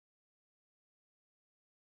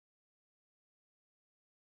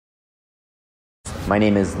My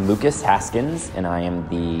name is Lucas Haskins, and I am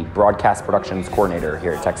the Broadcast Productions Coordinator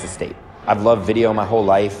here at Texas State. I've loved video my whole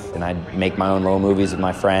life, and I'd make my own little movies with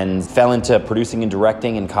my friends. Fell into producing and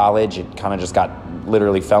directing in college. It kind of just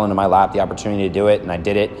literally fell into my lap, the opportunity to do it, and I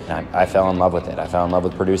did it, and I fell in love with it. I fell in love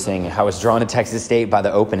with producing. I was drawn to Texas State by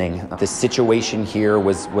the opening. The situation here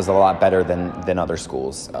was a lot better than other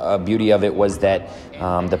schools. Beauty of it was that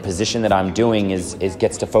the position that I'm doing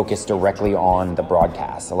gets to focus directly on the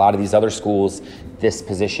broadcast. A lot of these other schools, this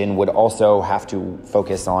position would also have to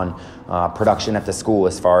focus on production at the school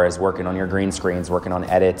as far as working on your green screens, working on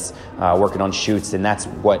edits, working on shoots, and that's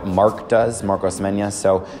what Mark does, Marcos Mena.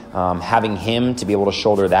 So having him to be able to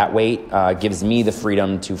shoulder that weight gives me the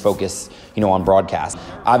freedom to focus, on broadcast.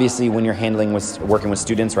 Obviously, when you're working with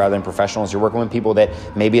students rather than professionals, you're working with people that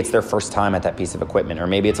maybe it's their first time at that piece of equipment, or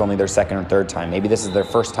maybe it's only their second or third time. Maybe this is their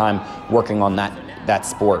first time working on that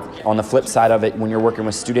sport. On the flip side of it, when you're working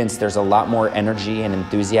with students, there's a lot more energy and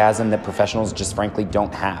enthusiasm that professionals just frankly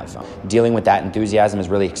don't have. Dealing with that enthusiasm is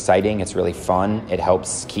really exciting. It's really fun. It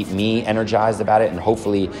helps keep me energized about it, and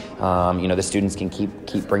hopefully, the students can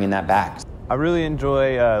keep bringing that back. I really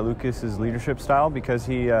enjoy Lucas's leadership style because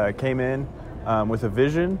he came in with a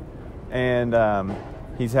vision, and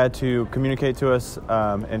he's had to communicate to us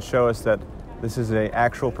and show us that this is an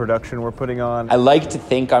actual production we're putting on. I like to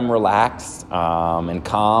think I'm relaxed and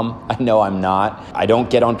calm. I know I'm not. I don't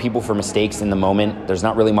get on people for mistakes in the moment. There's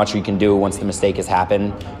not really much you can do once the mistake has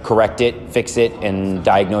happened. Correct it, fix it, and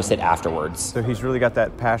diagnose it afterwards. So he's really got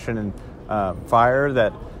that passion and fire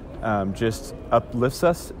that just uplifts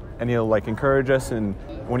us, and he'll encourage us, and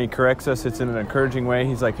when he corrects us, it's in an encouraging way.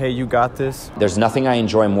 He's like, hey, you got this. There's nothing I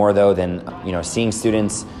enjoy more though than seeing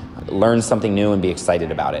students learn something new and be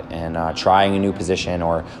excited about it, and trying a new position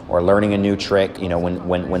or learning a new trick.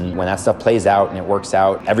 When that stuff plays out and it works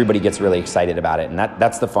out, everybody gets really excited about it, and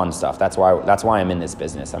that's the fun stuff. That's why I'm in this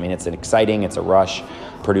business. I mean, it's exciting, it's a rush,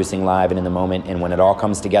 producing live and in the moment, and when it all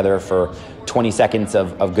comes together for 20 seconds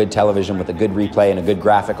of good television with a good replay and a good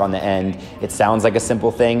graphic on the end, it sounds like a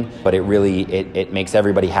simple thing, but it really it makes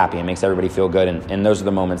everybody happy. It makes everybody feel good, and those are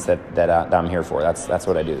the moments that I'm here for. That's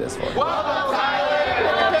what I do this for.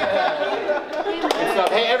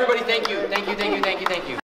 Hey, everybody, thank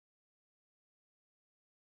you.